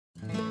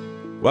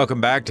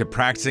Welcome back to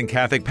Practicing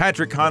Catholic.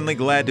 Patrick Conley,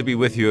 glad to be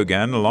with you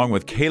again, along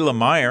with Kayla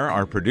Meyer,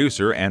 our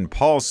producer, and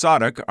Paul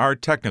Sadek, our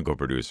technical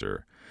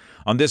producer.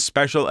 On this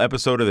special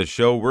episode of the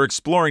show, we're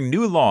exploring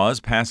new laws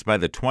passed by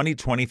the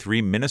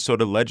 2023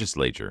 Minnesota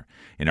Legislature.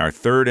 In our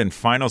third and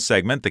final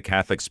segment, the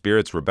Catholic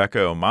Spirit's Rebecca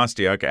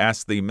Omastiak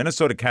asked the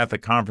Minnesota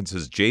Catholic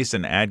Conference's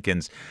Jason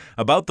Adkins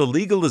about the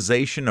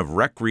legalization of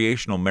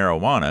recreational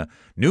marijuana,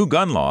 new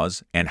gun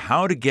laws, and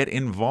how to get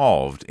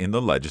involved in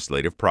the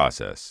legislative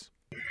process.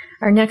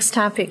 Our next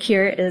topic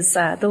here is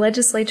the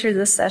legislature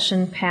this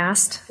session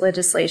passed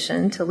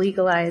legislation to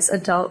legalize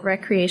adult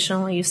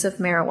recreational use of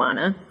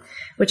marijuana,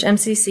 which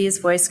MCC has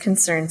voiced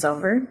concerns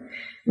over.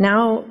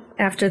 Now,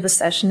 after the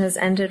session has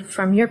ended,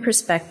 from your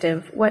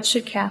perspective, what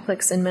should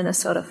Catholics in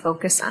Minnesota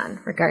focus on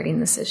regarding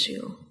this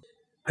issue?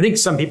 I think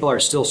some people are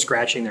still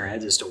scratching their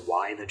heads as to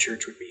why the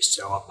church would be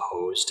so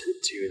opposed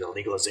to the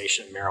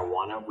legalization of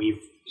marijuana. We've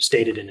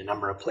stated in a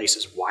number of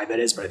places why that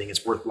is, but I think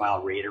it's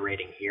worthwhile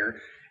reiterating here.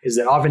 Is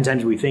that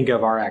oftentimes we think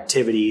of our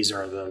activities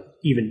or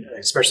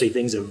especially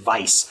things of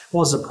vice.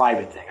 Well, it's a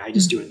private thing. I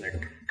just do it in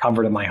the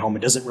comfort of my home.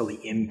 It doesn't really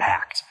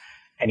impact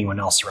anyone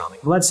else around me.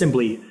 Well, that's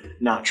simply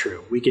not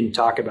true. We can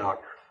talk about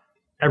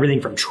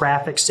everything from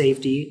traffic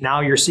safety.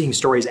 Now you're seeing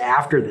stories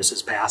after this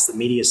is passed. The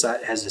media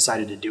has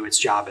decided to do its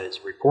job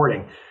as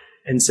reporting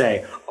and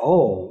say,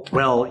 oh,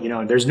 well,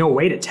 there's no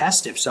way to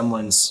test if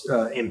someone's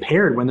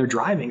impaired when they're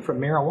driving from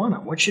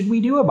marijuana. What should we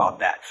do about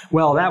that?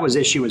 Well, that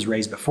issue was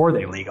raised before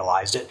they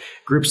legalized it.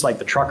 Groups like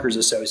the Truckers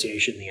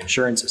Association, the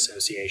Insurance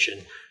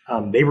Association,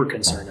 they were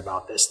concerned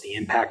about this, the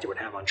impact it would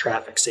have on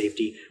traffic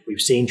safety. We've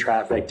seen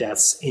traffic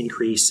deaths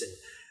increase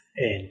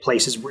in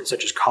places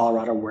such as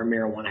Colorado where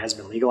marijuana has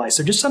been legalized.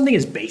 So just something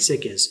as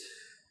basic as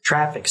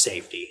traffic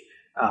safety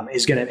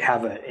is going to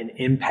have an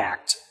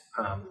impact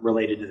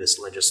related to this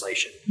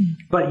legislation.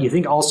 But you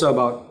think also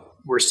about,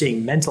 we're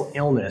seeing mental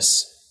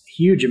illness,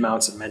 huge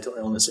amounts of mental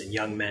illness in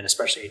young men,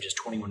 especially ages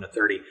 21 to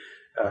 30,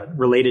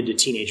 related to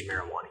teenage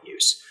marijuana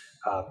use.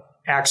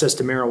 Access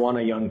to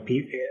marijuana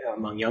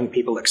among young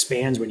people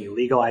expands when you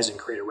legalize and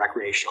create a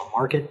recreational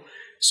market.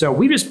 So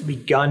we've just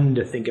begun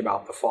to think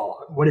about the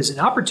fallout. What is an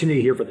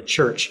opportunity here for the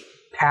church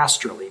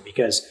pastorally?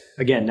 Because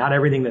again, not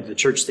everything that the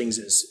church thinks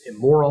is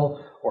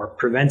immoral or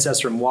prevents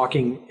us from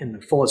walking in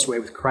the fullest way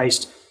with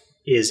Christ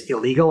is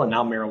illegal, and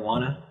now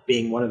marijuana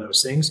being one of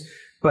those things.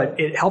 But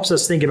it helps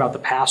us think about the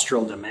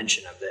pastoral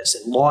dimension of this.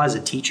 And law as a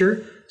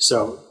teacher,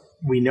 so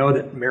we know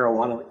that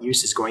marijuana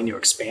use is going to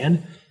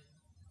expand,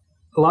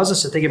 allows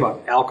us to think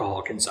about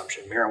alcohol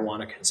consumption,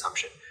 marijuana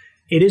consumption.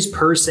 It is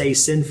per se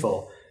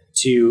sinful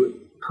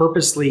to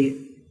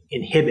purposely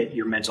inhibit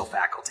your mental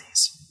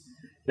faculties.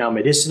 Now,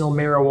 medicinal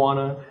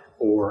marijuana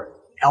or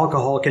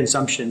alcohol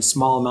consumption in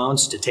small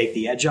amounts to take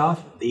the edge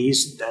off,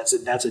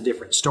 that's a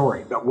different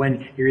story. But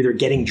when you're either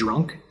getting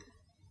drunk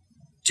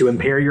to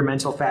impair your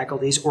mental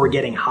faculties or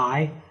getting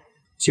high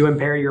to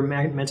impair your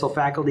mental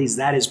faculties,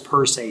 that is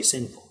per se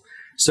sinful.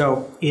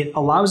 So it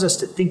allows us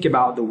to think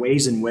about the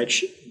ways in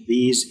which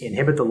these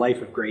inhibit the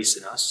life of grace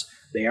in us.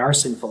 They are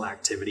sinful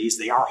activities.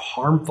 They are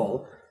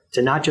harmful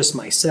to not just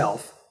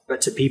myself,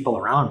 but to people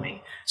around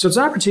me. So it's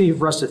an opportunity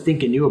for us to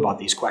think anew about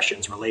these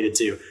questions related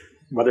to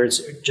whether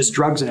it's just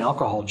drugs and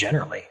alcohol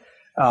generally,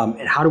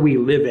 and how do we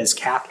live as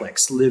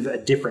Catholics, live a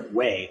different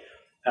way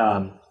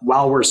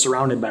while we're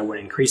surrounded by what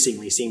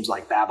increasingly seems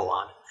like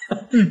Babylon.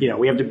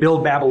 We have to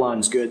build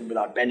Babylon's good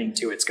without bending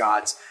to its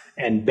gods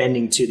and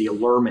bending to the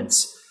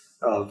allurements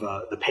of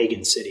the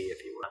pagan city,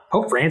 if you will.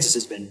 Pope Francis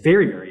has been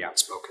very, very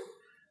outspoken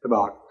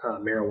about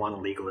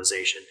marijuana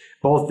legalization,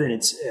 both in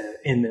its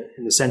in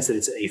the sense that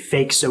it's a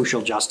fake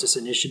social justice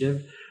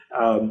initiative,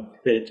 that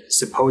it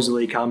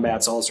supposedly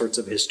combats all sorts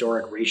of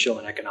historic racial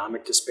and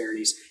economic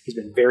disparities. He's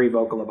been very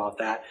vocal about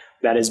that.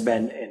 That has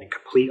been a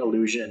complete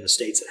illusion in the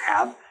states that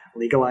have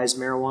legalized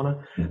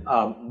marijuana.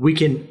 We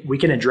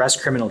can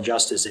address criminal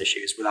justice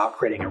issues without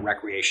creating a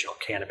recreational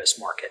cannabis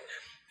market.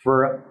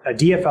 For a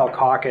DFL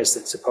caucus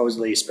that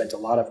supposedly spent a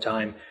lot of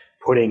time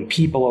putting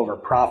people over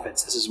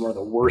profits, this is one of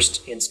the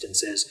worst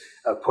instances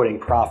of putting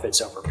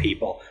profits over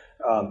people.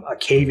 A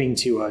caving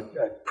to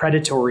a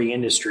predatory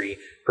industry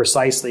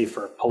precisely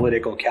for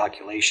political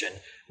calculation,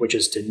 which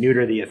is to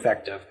neuter the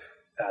effect of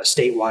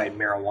statewide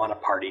marijuana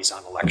parties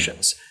on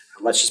elections.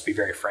 Let's just be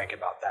very frank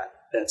about that.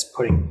 This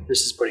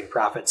is putting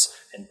profits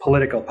and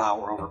political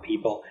power over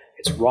people.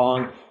 It's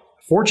wrong.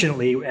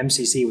 Fortunately,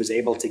 MCC was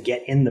able to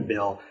get in the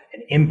bill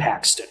an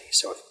impact study.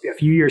 So a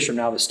few years from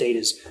now, the state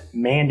is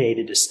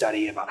mandated to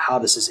study about how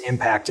this has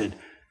impacted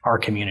our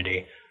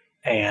community.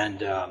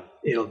 And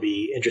it'll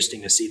be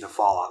interesting to see the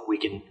fallout.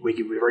 We've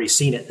already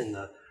seen it in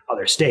the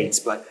other states,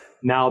 but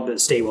now the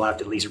state will have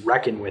to at least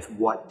reckon with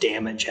what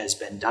damage has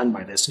been done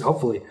by this. And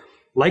hopefully,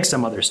 like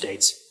some other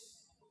states,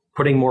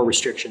 putting more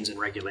restrictions and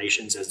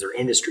regulations as their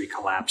industry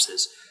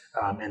collapses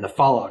and the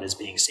fallout is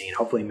being seen.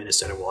 Hopefully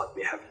Minnesota will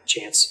have a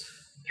chance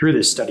through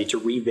this study to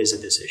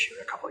revisit this issue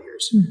in a couple of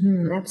years.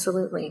 Mm-hmm,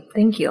 absolutely.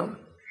 Thank you.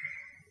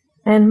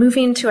 And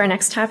moving to our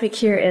next topic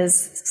here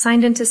is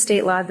signed into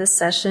state law this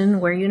session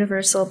were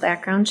universal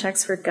background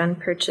checks for gun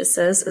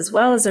purchases, as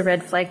well as a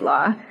red flag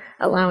law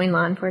allowing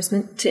law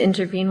enforcement to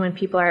intervene when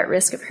people are at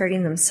risk of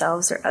hurting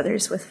themselves or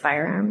others with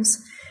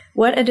firearms.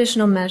 What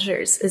additional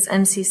measures is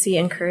MCC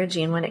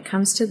encouraging when it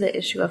comes to the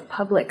issue of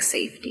public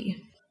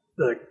safety?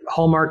 The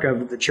hallmark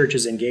of the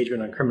church's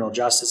engagement on criminal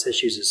justice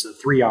issues is the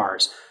 3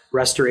 R's: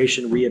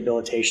 restoration,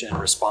 rehabilitation, and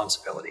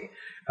responsibility.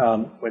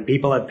 When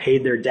people have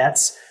paid their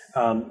debts,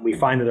 we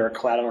find that there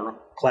are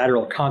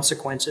collateral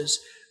consequences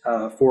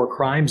for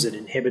crimes that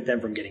inhibit them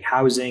from getting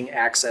housing,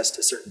 access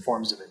to certain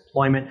forms of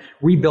employment,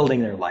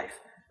 rebuilding their life,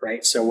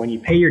 right? So when you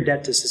pay your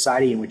debt to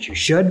society, in which you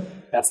should,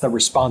 that's the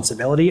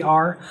responsibility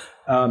R.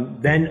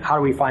 Then how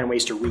do we find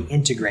ways to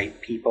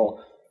reintegrate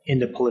people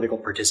into political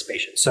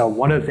participation? So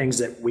one of the things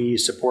that we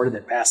supported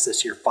that passed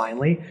this year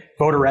finally,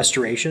 voter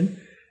restoration,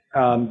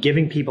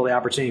 giving people the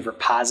opportunity for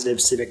positive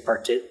civic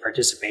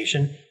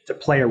participation to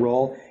play a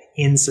role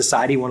in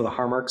society. One of the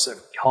hallmarks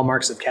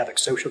of Catholic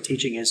social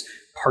teaching is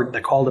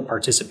the call to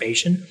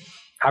participation.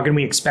 How can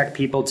we expect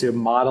people to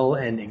model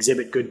and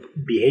exhibit good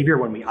behavior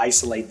when we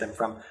isolate them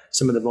from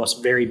some of the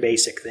most very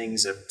basic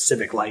things of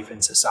civic life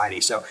in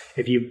society? So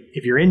if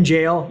you're in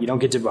jail, you don't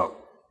get to vote.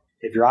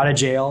 If you're out of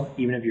jail,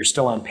 even if you're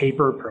still on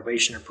paper,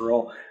 probation or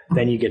parole,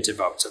 then you get to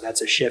vote. So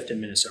that's a shift in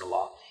Minnesota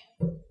law.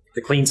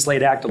 The Clean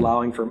Slate Act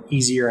allowing for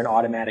easier and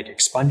automatic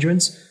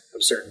expungements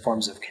of certain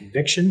forms of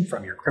conviction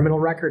from your criminal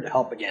record to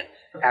help, again,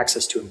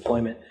 access to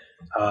employment,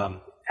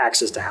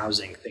 access to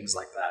housing, things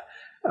like that.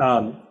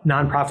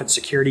 Nonprofit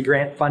security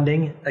grant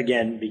funding,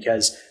 again,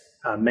 because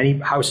many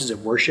houses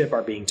of worship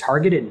are being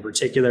targeted, in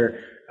particular,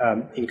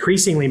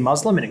 increasingly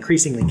Muslim and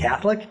increasingly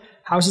Catholic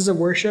houses of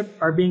worship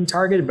are being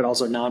targeted, but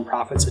also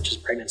nonprofits such as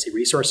pregnancy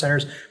resource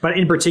centers. But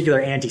in particular,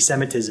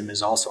 anti-Semitism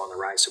is also on the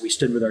rise. So we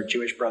stood with our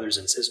Jewish brothers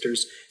and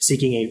sisters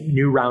seeking a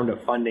new round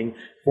of funding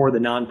for the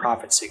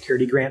nonprofit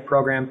security grant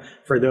program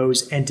for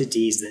those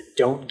entities that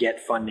don't get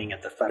funding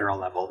at the federal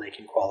level. They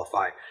can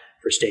qualify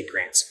for state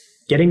grants.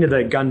 Getting to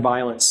the gun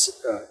violence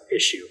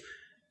issue,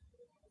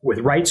 with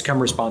rights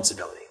come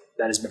responsibility.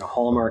 That has been a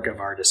hallmark of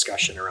our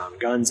discussion around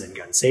guns and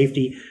gun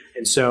safety.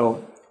 And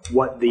so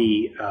what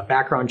the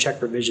background check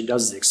provision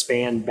does is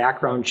expand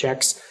background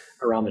checks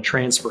around the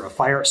transfer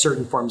of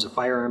certain forms of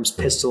firearms,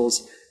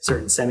 pistols,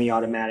 certain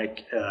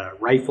semi-automatic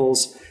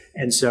rifles.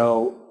 And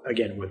so,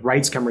 again, with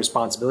rights come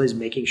responsibilities,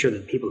 making sure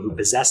that people who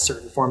possess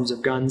certain forms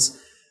of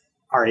guns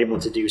are able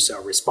to do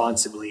so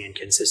responsibly and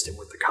consistent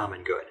with the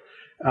common good.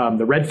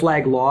 The red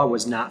flag law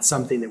was not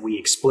something that we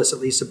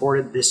explicitly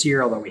supported this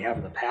year, although we have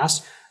in the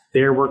past.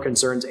 There were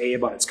concerns,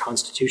 about its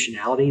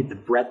constitutionality, the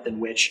breadth in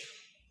which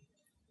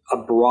a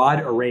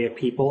broad array of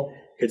people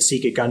could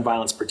seek a gun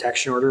violence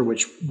protection order,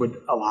 which would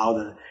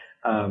allow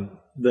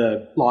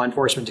the law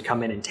enforcement to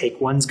come in and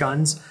take one's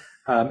guns.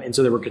 And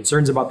so there were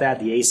concerns about that.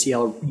 The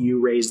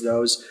ACLU raised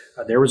those.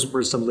 There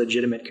were some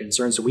legitimate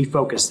concerns. So we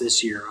focused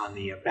this year on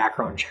the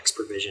background checks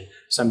provision,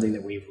 something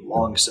that we've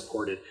long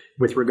supported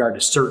with regard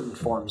to certain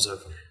forms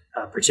of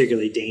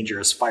particularly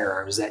dangerous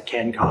firearms that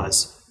can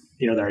cause,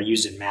 that are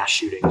used in mass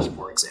shootings,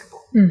 for example.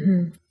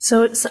 Mm-hmm.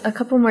 So it's a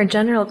couple more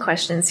general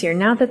questions here.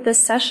 Now that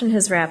this session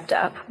has wrapped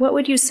up, what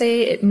would you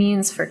say it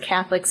means for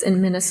Catholics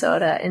in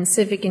Minnesota and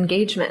civic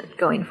engagement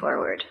going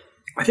forward?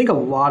 I think a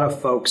lot of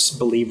folks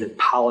believe that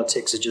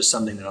politics is just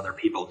something that other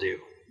people do.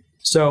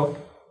 So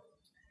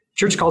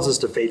church calls us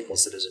to faithful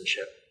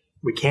citizenship.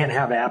 We can't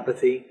have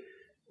apathy.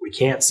 We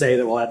can't say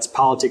that, that's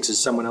politics is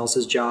someone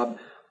else's job,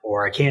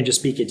 or I can't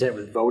just be content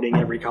with voting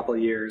every couple of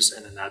years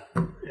and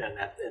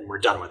we're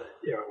done with it.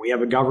 We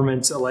have a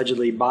government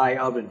allegedly by,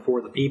 of, and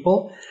for the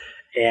people,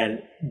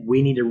 and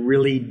we need to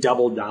really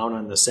double down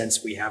on the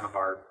sense we have of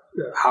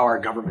how our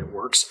government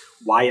works,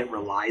 why it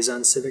relies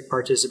on civic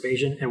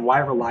participation, and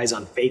why it relies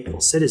on faithful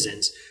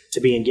citizens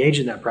to be engaged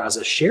in that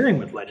process, sharing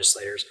with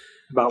legislators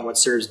about what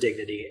serves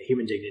dignity,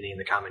 human dignity, and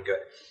the common good.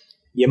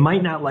 You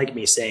might not like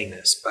me saying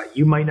this, but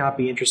you might not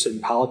be interested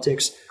in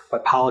politics,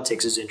 but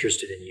politics is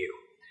interested in you.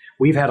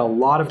 We've had a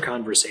lot of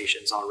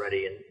conversations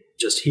already, and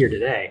just here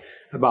today,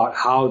 about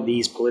how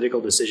these political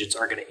decisions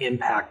are going to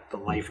impact the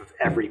life of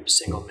every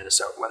single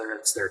Minnesotan, whether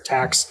it's their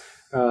tax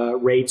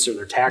rates or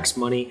their tax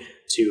money,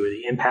 to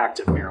the impact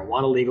of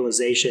marijuana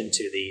legalization,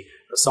 to the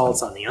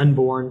assaults on the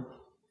unborn.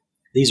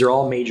 These are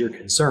all major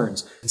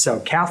concerns. And so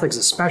Catholics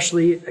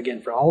especially,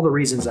 again, for all the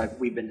reasons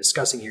we've been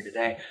discussing here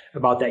today,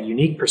 about that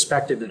unique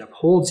perspective that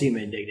upholds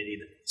human dignity,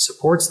 that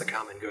supports the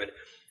common good,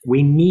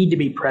 we need to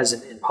be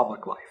present in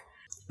public life.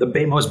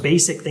 The most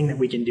basic thing that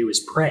we can do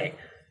is pray.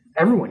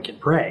 Everyone can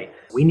pray.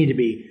 We need to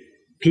be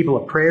people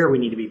of prayer. We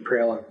need to be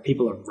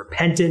people of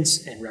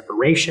repentance and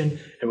reparation.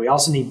 And we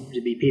also need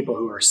to be people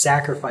who are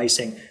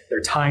sacrificing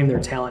their time, their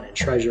talent, and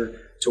treasure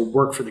to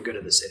work for the good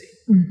of the city.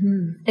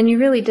 Mm-hmm. And you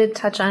really did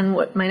touch on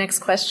what my next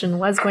question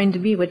was going to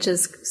be, which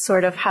is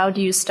sort of how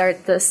do you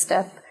start the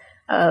step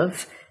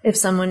of, if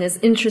someone is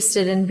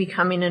interested in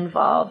becoming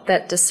involved,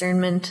 that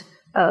discernment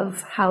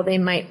of how they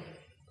might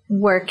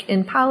work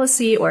in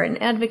policy or in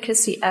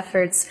advocacy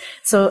efforts.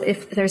 So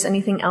if there's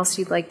anything else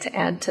you'd like to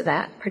add to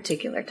that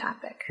particular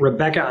topic.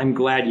 Rebecca, I'm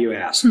glad you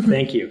asked.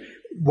 Thank you.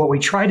 What we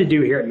try to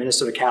do here at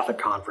Minnesota Catholic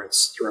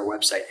Conference through our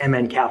website,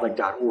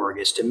 mncatholic.org,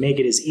 is to make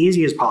it as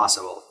easy as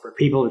possible for for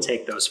people to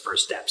take those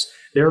first steps.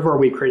 Therefore,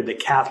 we created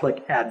the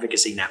Catholic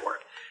Advocacy Network.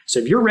 So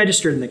if you're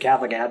registered in the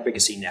Catholic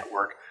Advocacy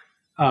Network,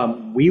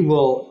 we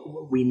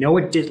know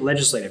what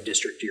legislative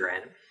district you're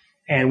in,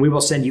 and we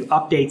will send you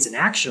updates and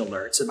action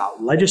alerts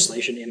about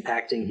legislation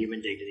impacting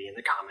human dignity and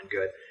the common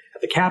good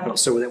at the Capitol.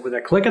 So with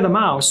a click of the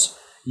mouse,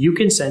 you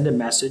can send a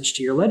message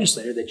to your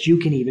legislator that you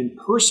can even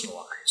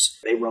personalize.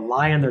 They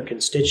rely on their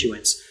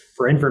constituents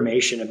for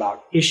information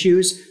about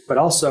issues, but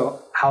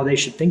also how they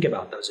should think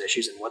about those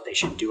issues and what they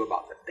should do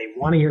about them. They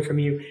want to hear from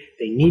you.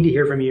 They need to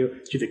hear from you.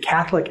 Through the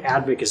Catholic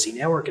Advocacy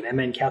Network at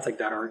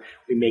mncatholic.org,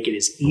 we make it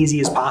as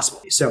easy as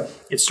possible. So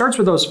it starts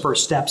with those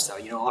first steps, though.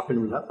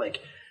 Often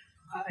like,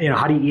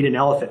 how do you eat an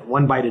elephant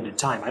one bite at a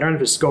time? I don't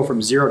have to go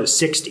from 0 to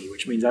 60,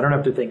 which means I don't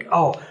have to think,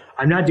 oh,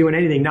 I'm not doing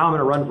anything. Now I'm going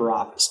to run for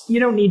office. You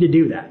don't need to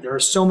do that. There are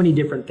so many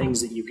different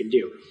things that you can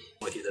do.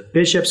 With you. The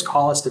bishops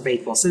call us to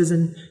faithful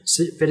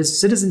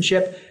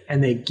citizenship,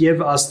 and they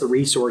give us the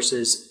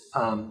resources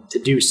to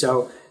do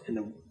so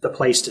and the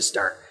place to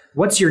start.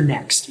 What's your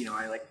next? We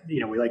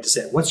like to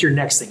say, what's your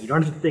next thing? You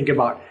don't have to think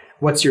about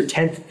what's your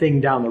 10th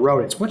thing down the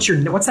road. It's what's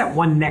that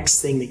one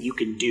next thing that you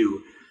can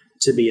do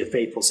to be a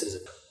faithful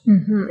citizen.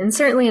 Mm-hmm. And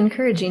certainly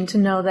encouraging to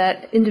know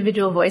that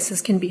individual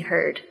voices can be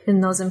heard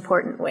in those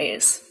important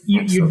ways.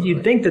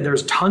 You'd think that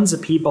there's tons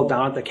of people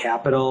down at the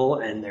Capitol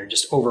and they're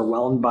just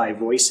overwhelmed by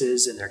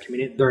voices in their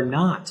community. They're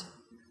not.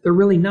 They're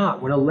really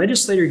not. When a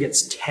legislator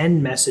gets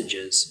 10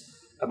 messages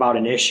about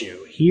an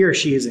issue, he or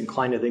she is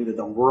inclined to think that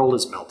the world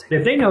is melting.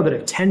 If they know that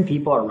if 10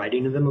 people are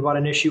writing to them about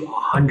an issue,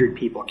 100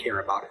 people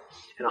care about it.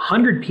 And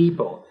 100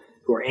 people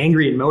who are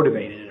angry and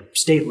motivated in a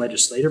state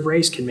legislative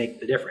race can make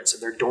the difference.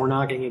 If they're door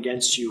knocking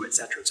against you, et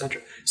cetera, et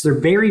cetera. So they're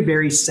very,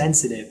 very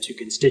sensitive to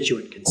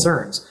constituent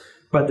concerns,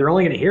 but they're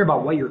only going to hear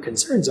about what your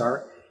concerns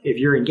are if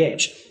you're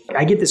engaged.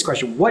 I get this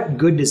question, what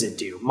good does it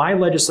do? My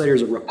legislator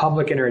is a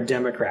Republican or a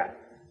Democrat.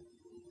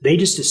 They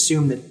just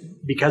assume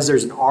that because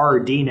there's an R or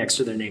D next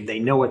to their name, they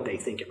know what they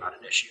think about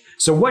an issue.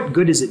 So what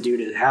good does it do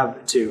to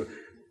have to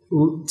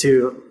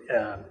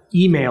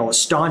email a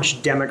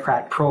staunch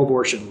Democrat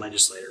pro-abortion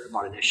legislator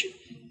about an issue?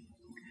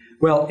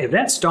 Well, if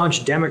that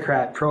staunch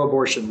Democrat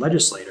pro-abortion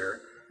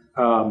legislator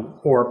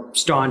or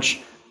staunch,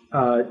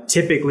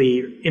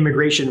 typically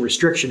immigration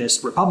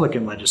restrictionist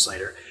Republican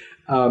legislator,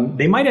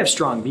 they might have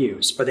strong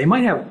views, but they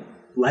might have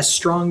less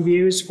strong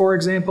views, for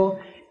example,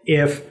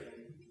 if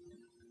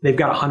they've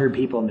got 100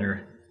 people in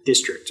their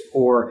district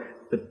or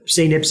the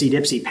St.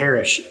 Ipsy-Dipsy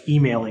parish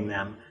emailing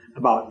them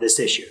about this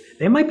issue.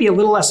 They might be a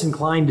little less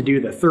inclined to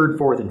do the 3rd,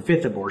 4th, and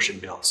 5th abortion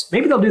bills.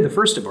 Maybe they'll do the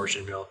first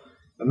abortion bill,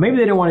 but maybe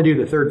they don't want to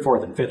do the 3rd,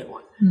 4th, and 5th one.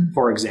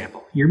 For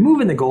example, you're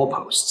moving the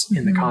goalposts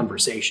in the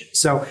conversation.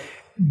 So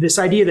this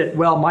idea that,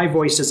 well, my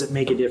voice doesn't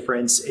make a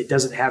difference, it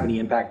doesn't have any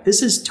impact,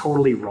 this is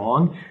totally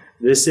wrong.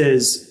 This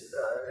is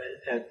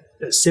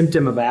a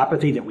symptom of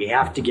apathy that we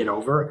have to get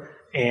over,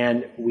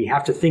 and we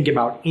have to think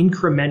about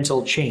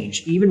incremental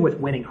change, even with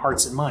winning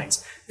hearts and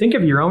minds. Think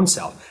of your own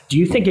self. Do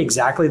you think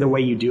exactly the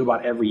way you do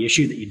about every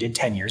issue that you did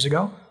 10 years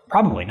ago?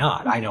 Probably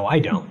not. I know I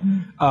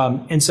don't.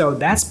 And so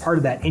that's part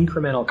of that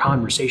incremental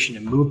conversation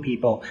to move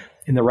people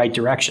in the right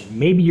direction.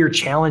 Maybe you're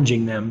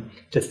challenging them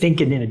to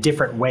think in a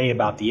different way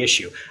about the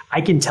issue. I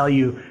can tell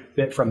you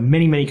that from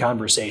many, many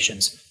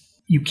conversations,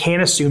 you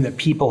can't assume that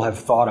people have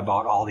thought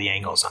about all the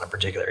angles on a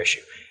particular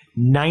issue.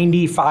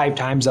 95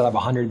 times out of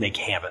 100, they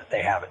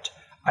haven't.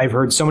 I've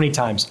heard so many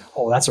times,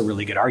 oh, that's a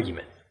really good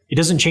argument. It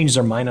doesn't change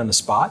their mind on the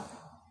spot,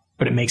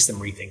 but it makes them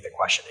rethink the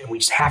question. And we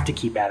just have to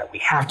keep at it. We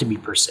have to be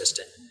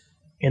persistent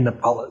in the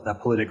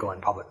political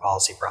and public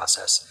policy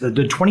process. The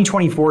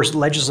 2024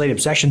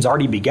 legislative session's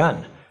already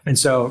begun. And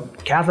so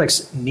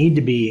Catholics need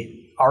to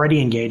be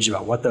already engaged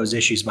about what those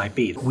issues might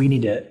be. We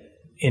need to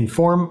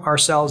inform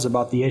ourselves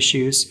about the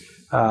issues,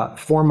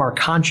 form our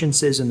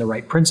consciences in the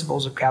right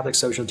principles of Catholic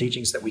social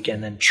teachings that we can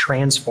then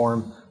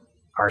transform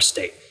our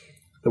state.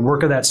 The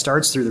work of that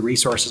starts through the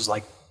resources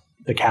like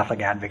the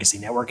Catholic Advocacy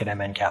Network at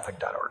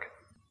mncatholic.org.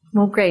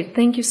 Well, great.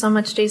 Thank you so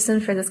much, Jason,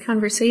 for this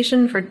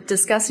conversation, for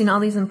discussing all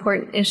these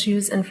important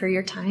issues, and for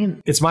your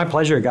time. It's my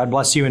pleasure. God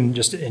bless you, and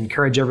just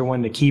encourage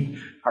everyone to keep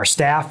our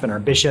staff and our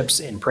bishops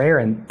in prayer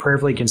and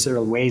prayerfully consider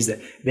the ways that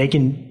they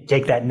can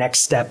take that next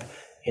step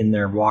in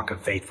their walk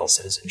of faithful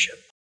citizenship.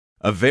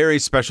 A very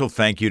special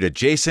thank you to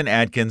Jason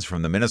Adkins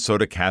from the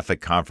Minnesota Catholic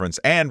Conference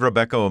and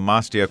Rebecca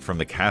Omastiak from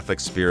the Catholic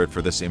Spirit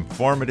for this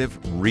informative,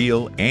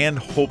 real, and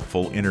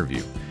hopeful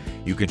interview.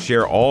 You can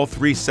share all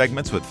 3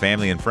 segments with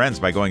family and friends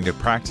by going to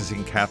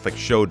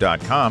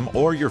practicingcatholicshow.com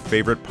or your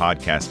favorite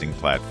podcasting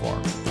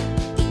platform.